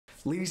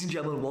Ladies and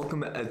gentlemen,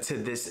 welcome to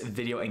this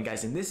video. And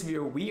guys, in this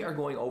video, we are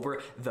going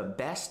over the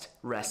best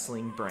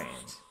wrestling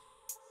brands.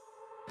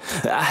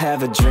 I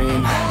have a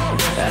dream,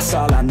 that's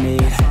all I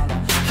need.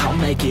 I'll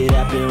make it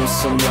happen with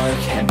some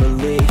work and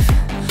belief.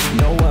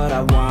 Know what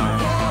I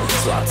want,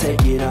 so I'll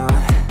take it on.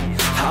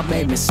 I've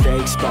made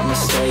mistakes, but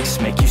mistakes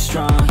make you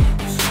strong.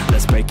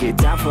 Let's break it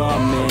down for a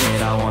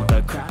minute, I want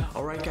the crown.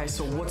 Alright guys,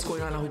 so what's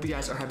going on? I hope you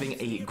guys are having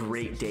a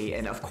great day.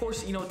 And of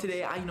course,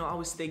 today I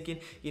was thinking,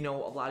 a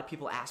lot of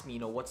people ask me,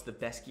 what's the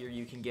best gear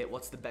you can get?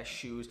 What's the best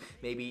shoes?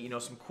 Maybe,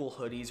 some cool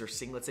hoodies or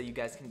singlets that you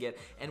guys can get.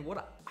 And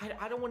what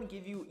I don't want to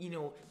give you,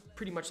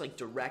 pretty much like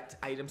direct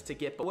items to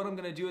get, but what I'm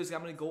gonna do is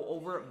I'm gonna go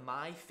over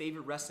my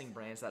favorite wrestling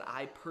brands that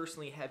I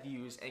personally have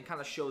used and kind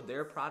of show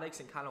their products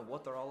and kind of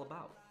what they're all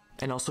about.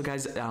 And also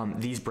guys,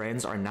 these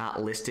brands are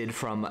not listed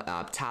from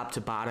top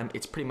to bottom.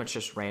 It's pretty much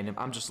just random.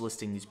 I'm just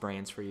listing these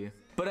brands for you.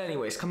 But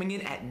anyways, coming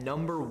in at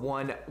number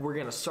 1, we're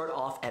gonna start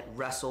off at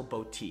Wrestle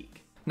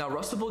Boutique. Now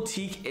Wrestle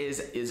Boutique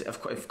is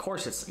of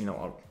course it's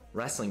a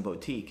wrestling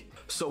boutique.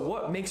 So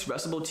what makes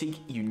Wrestle Boutique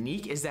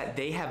unique is that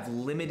they have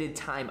limited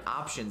time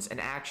options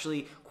and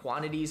actually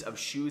quantities of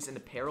shoes and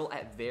apparel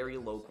at very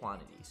low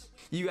quantities.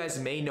 You guys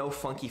may know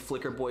Funky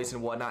Flicker Boys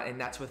and whatnot, and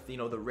that's with the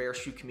rare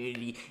shoe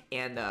community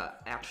and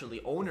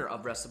actually owner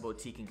of Wrestle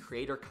Boutique and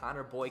creator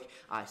Connor Boyk.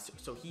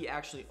 So he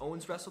actually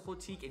owns Wrestle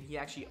Boutique and he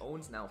actually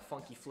owns now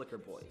Funky Flicker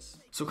Boys.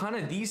 So kind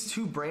of these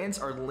two brands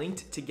are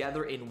linked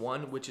together in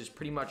one, which is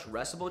pretty much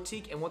Wrestle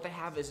Boutique, and what they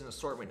have is an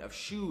assortment of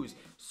shoes,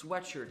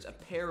 sweatshirts,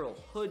 apparel,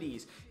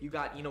 hoodies. You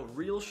got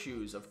real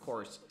shoes, of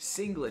course,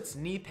 singlets,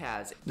 knee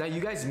pads. Now you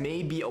guys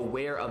may be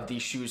aware of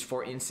these shoes.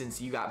 For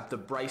instance, you got the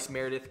Bryce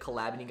Meredith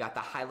collab and you got the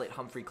Highlight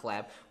Humphrey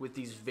collab with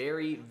these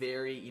very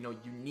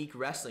unique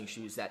wrestling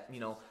shoes that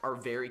are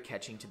very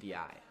catching to the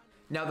eye.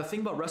 Now the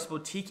thing about Wrestle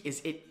Boutique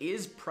is it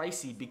is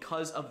pricey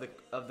because of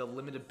the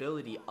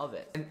limitability of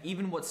it. And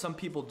even what some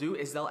people do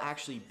is they'll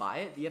actually buy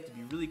it. You have to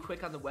be really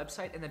quick on the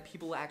website, and then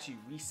people will actually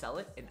resell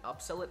it and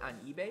upsell it on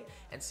eBay.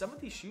 And some of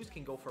these shoes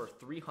can go for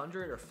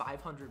 300 or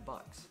 500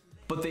 bucks.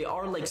 But they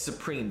are like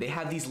Supreme. They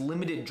have these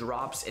limited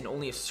drops and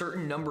only a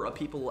certain number of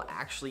people will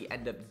actually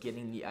end up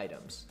getting the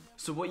items.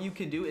 So what you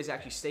can do is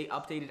actually stay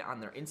updated on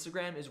their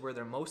Instagram, is where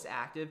they're most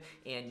active,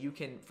 and you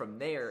can from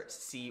there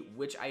see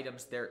which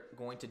items they're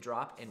going to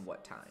drop and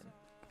what time.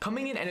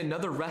 Coming in at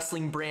another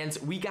wrestling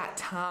brands, we got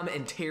Tom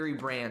and Terry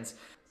brands.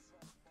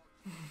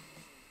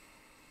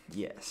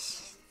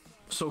 Yes.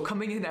 So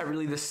coming in at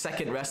really the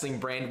second wrestling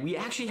brand, we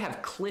actually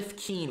have Cliff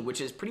Keen,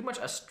 which is pretty much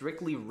a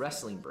strictly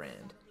wrestling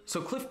brand. So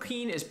Cliff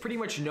Keen is pretty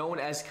much known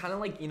as kind of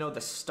like,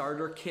 the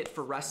starter kit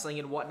for wrestling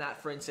and whatnot.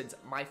 For instance,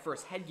 my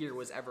first headgear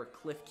was ever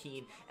Cliff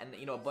Keen, and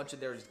a bunch of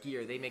their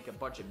gear. They make a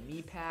bunch of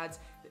knee pads,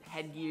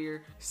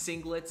 headgear,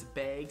 singlets,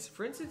 bags.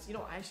 For instance,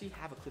 I actually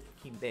have a Cliff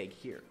Keen bag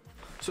here.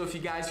 So if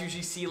you guys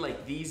usually see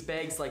like these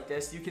bags like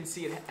this, you can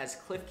see it has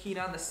Cliff Keen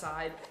on the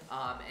side,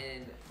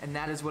 and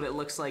that is what it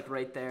looks like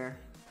right there.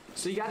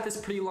 So you got this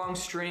pretty long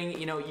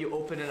string, you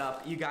open it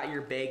up, you got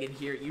your bag in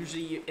here.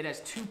 Usually it has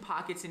 2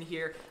 pockets in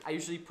here. I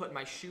usually put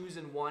my shoes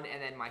in one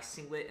and then my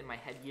singlet and my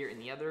headgear in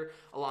the other,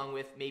 along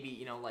with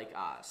maybe,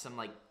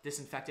 some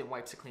disinfectant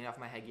wipes to clean off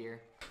my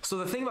headgear. So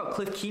the thing about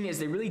Cliff Keen is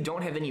they really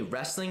don't have any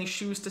wrestling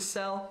shoes to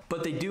sell,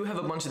 but they do have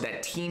a bunch of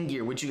that team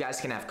gear, which you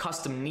guys can have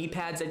custom knee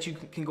pads that you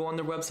can go on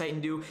their website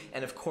and do,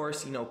 and of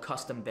course,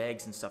 custom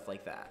bags and stuff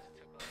like that.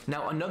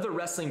 Now another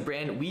wrestling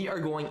brand we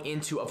are going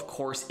into, of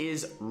course,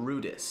 is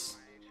Rudis.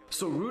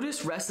 So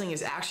Rudis Wrestling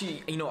is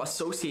actually,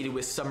 associated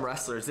with some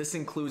wrestlers. This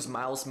includes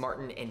Miles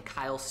Martin and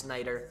Kyle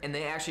Snyder. And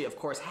they actually, of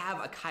course,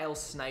 have a Kyle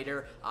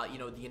Snyder,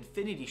 the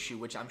Infinity shoe,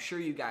 which I'm sure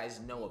you guys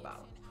know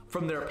about.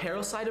 From their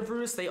apparel side of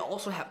Rudis, they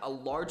also have a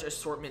large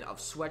assortment of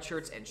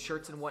sweatshirts and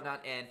shirts and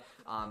whatnot, and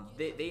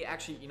they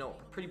actually,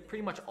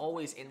 pretty much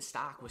always in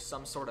stock with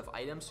some sort of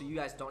item, so you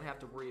guys don't have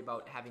to worry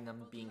about having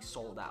them being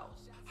sold out.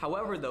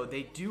 However, though,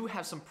 they do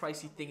have some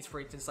pricey things. For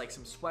instance, like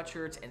some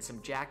sweatshirts and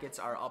some jackets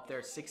are up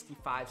there,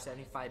 65,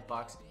 75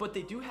 bucks. But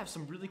they do have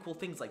some really cool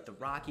things like the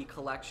Rocky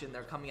collection.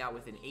 They're coming out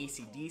with an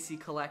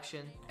AC/DC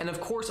collection. And of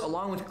course,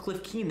 along with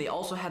Cliff Keen, they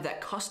also have that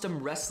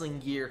custom wrestling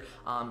gear,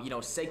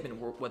 segment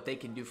what they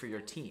can do for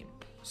your team.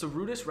 So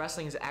Rudis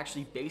Wrestling is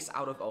actually based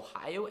out of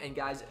Ohio, and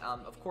guys,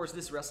 of course,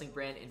 this wrestling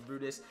brand in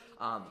Rudis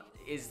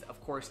is, of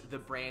course, the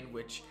brand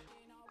which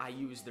I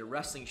use their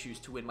wrestling shoes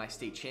to win my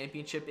state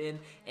championship in,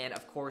 and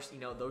of course,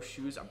 those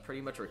shoes, I'm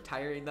pretty much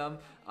retiring them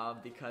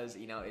because,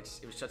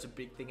 it was such a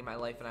big thing in my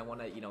life, and I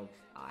want to,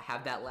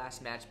 have that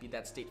last match be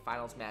that state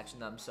finals match in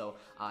them, so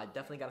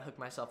definitely got to hook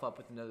myself up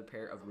with another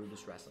pair of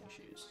Rudis Wrestling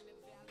shoes.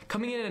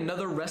 Coming in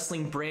another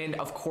wrestling brand,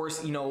 of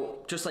course,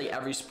 just like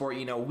every sport,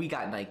 we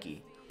got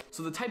Nike.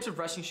 So the types of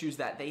wrestling shoes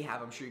that they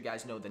have, I'm sure you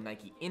guys know the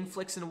Nike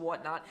Inflicts and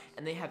whatnot,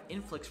 and they have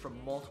Inflicts from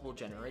multiple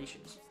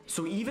generations.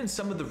 So even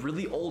some of the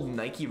really old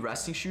Nike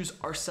wrestling shoes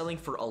are selling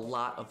for a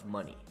lot of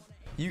money.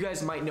 You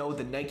guys might know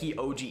the Nike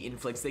OG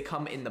Inflicts. They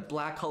come in the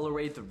black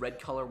colorway, the red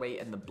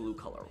colorway, and the blue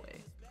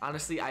colorway.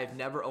 Honestly, I've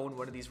never owned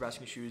one of these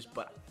wrestling shoes,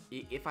 but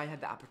if I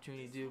had the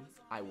opportunity to,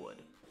 I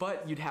would.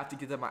 But you'd have to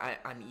get them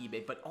on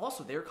eBay. But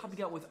also, they're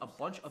coming out with a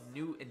bunch of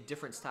new and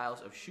different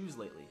styles of shoes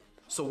lately.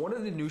 So one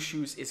of the new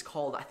shoes is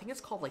called, I think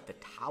it's called like the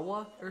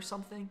Tawa or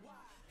something.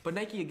 But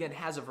Nike, again,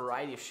 has a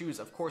variety of shoes.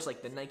 Of course,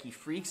 like the Nike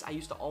Freaks, I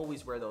used to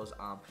always wear those.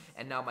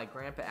 And now my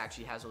grandpa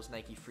actually has those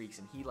Nike Freaks,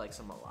 and he likes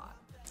them a lot.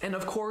 And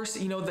of course,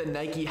 you know, the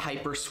Nike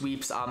Hyper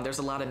Sweeps, there's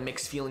a lot of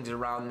mixed feelings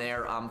around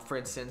there. For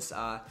instance,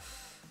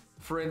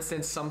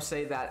 some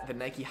say that the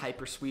Nike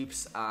Hyper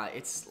Sweeps,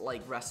 it's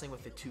like wrestling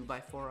with a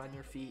 2x4 on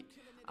your feet,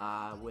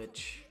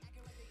 which,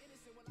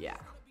 yeah.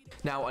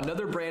 Now,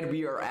 another brand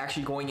we are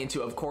actually going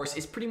into, of course,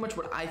 is pretty much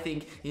what I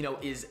think, you know,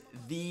 is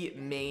the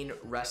main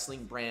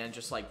wrestling brand,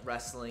 just like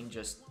wrestling,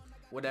 just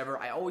whatever.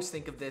 I always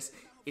think of this,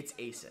 it's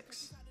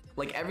Asics.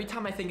 Like every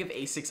time I think of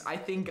Asics, I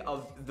think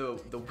of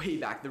the way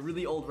back, the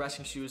really old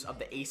wrestling shoes of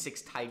the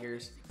Asics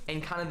Tigers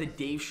and kind of the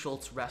Dave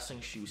Schultz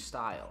wrestling shoe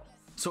style.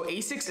 So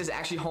Asics is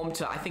actually home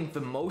to, I think,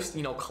 the most,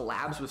 you know,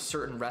 collabs with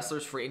certain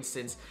wrestlers. For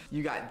instance,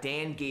 you got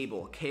Dan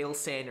Gable, Cael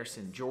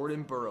Sanderson,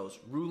 Jordan Burroughs,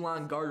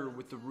 Rulon Garter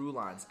with the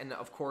Rulons, and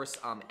of course,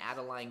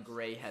 Adeline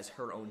Gray has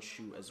her own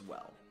shoe as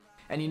well.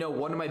 And you know,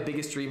 one of my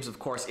biggest dreams, of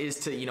course, is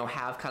to, you know,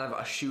 have kind of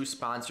a shoe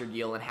sponsor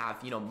deal and have,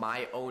 you know,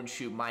 my own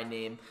shoe, my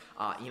name,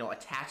 you know,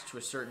 attached to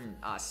a certain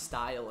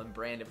style and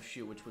brand of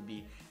shoe, which would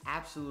be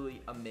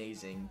absolutely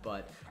amazing.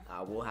 But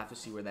we'll have to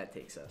see where that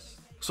takes us.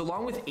 So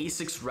along with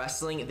Asics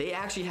Wrestling, they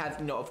actually have,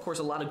 you know, of course,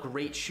 a lot of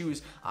great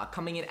shoes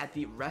coming in at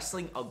the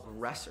Wrestling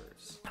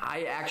Aggressors.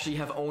 I actually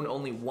have owned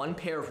only one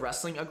pair of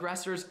Wrestling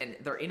Aggressors, and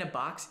they're in a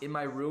box in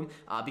my room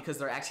because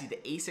they're actually the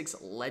Asics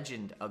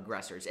Legend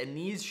Aggressors. And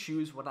these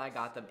shoes, when I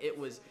got them, it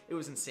was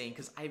insane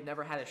because I've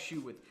never had a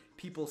shoe with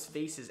people's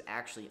faces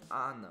actually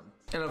on them.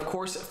 And of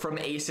course, from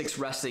Asics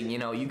Wrestling, you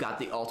know, you got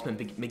the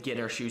Ultimate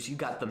Beginner shoes, you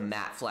got the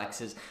Matte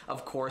Flexes,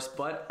 of course,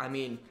 but I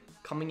mean,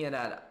 coming in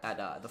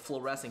at the Flow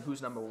Wrestling,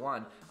 who's number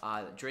one,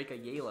 Drake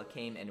Ayala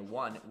came and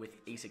won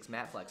with Asics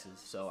Matte Flexes,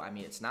 so I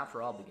mean, it's not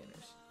for all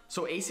beginners.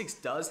 So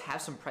Asics does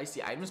have some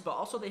pricey items, but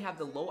also they have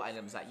the low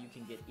items that you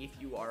can get if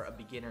you are a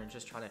beginner and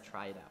just trying to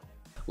try it out.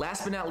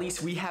 Last but not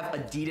least, we have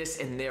Adidas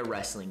and their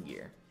wrestling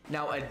gear.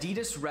 Now,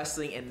 Adidas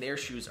Wrestling and their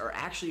shoes are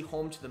actually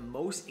home to the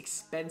most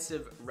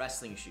expensive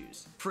wrestling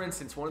shoes. For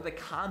instance, one of the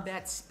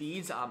Combat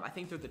Speeds, I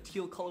think they're the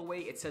teal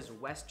colorway, it says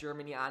West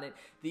Germany on it.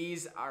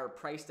 These are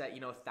priced at,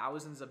 you know,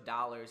 thousands of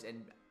dollars,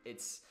 and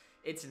it's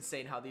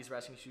insane how these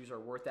wrestling shoes are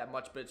worth that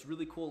much, but it's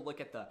really cool to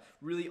look at the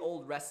really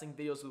old wrestling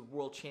videos with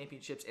world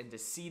championships and to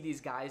see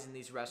these guys in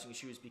these wrestling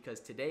shoes, because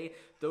today,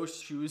 those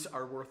shoes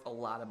are worth a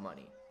lot of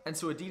money. And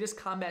so Adidas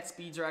Combat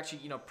Speeds are actually,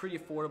 you know, pretty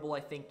affordable.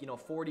 I think, you know,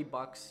 40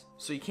 bucks.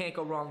 So you can't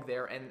go wrong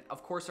there. And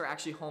of course, they're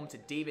actually home to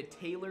David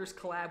Taylor's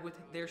collab with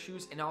their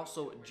shoes and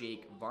also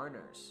Jake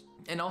Varner's.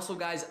 And also,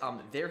 guys,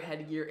 their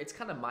headgear, it's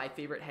kind of my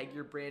favorite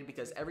headgear brand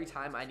because every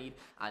time I need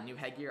new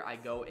headgear, I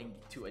go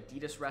to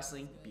Adidas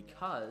Wrestling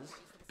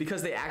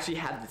because they actually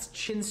have this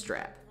chin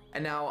strap.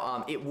 And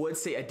now it would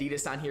say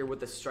Adidas on here with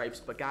the stripes,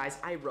 but guys,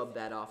 I rub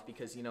that off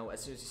because, you know,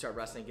 as soon as you start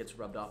wrestling, it gets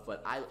rubbed off,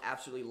 but I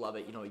absolutely love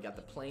it. You know, you got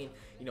the plain,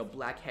 you know,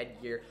 black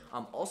headgear.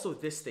 Also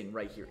this thing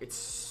right here, it's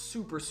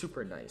super,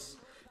 super nice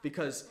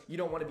because you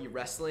don't want to be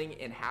wrestling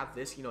and have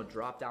this, you know,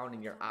 drop down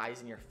in your eyes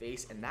and your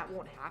face, and that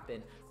won't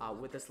happen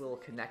with this little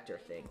connector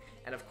thing.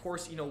 And of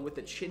course, you know, with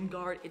the chin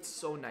guard, it's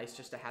so nice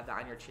just to have that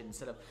on your chin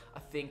instead of a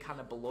thing kind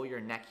of below your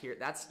neck here.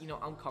 That's, you know,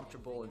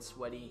 uncomfortable and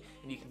sweaty,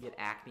 and you can get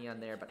acne on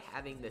there, but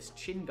having this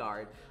chin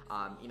guard,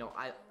 you know,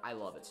 I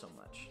love it so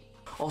much.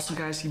 Also,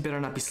 guys, you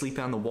better not be sleeping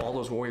on the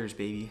Waldo's Warriors,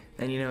 baby.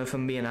 And you know, if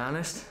I'm being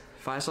honest,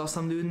 if I saw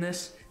some dude in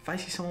this, if I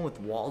see someone with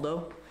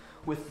Waldo,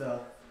 with the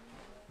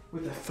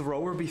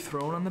thrower be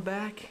thrown on the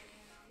back,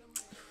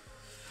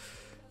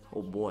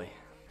 oh boy,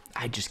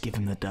 I'd just give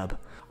him the dub.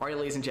 All right,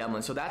 ladies and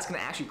gentlemen, so that's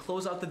gonna actually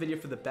close out the video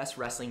for the best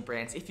wrestling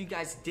brands. If you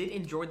guys did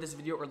enjoy this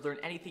video or learn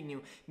anything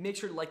new, make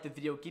sure to like the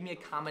video, give me a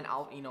comment.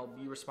 I'll, you know,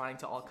 be responding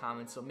to all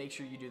comments, so make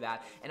sure you do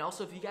that. And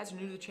also, if you guys are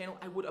new to the channel,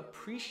 I would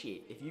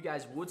appreciate if you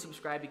guys would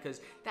subscribe,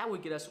 because that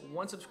would get us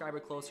one subscriber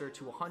closer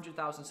to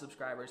 100,000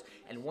 subscribers.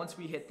 And once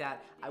we hit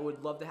that, I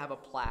would love to have a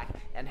plaque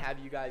and have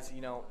you guys,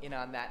 you know, in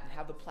on that, and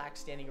have the plaque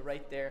standing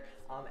right there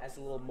as a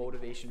little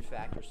motivation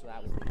factor. So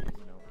that would be,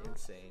 you know,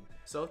 insane.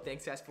 So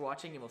thanks guys for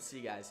watching, and we'll see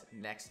you guys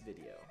next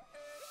video.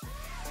 I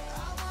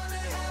wanna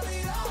have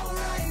it all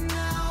right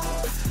now.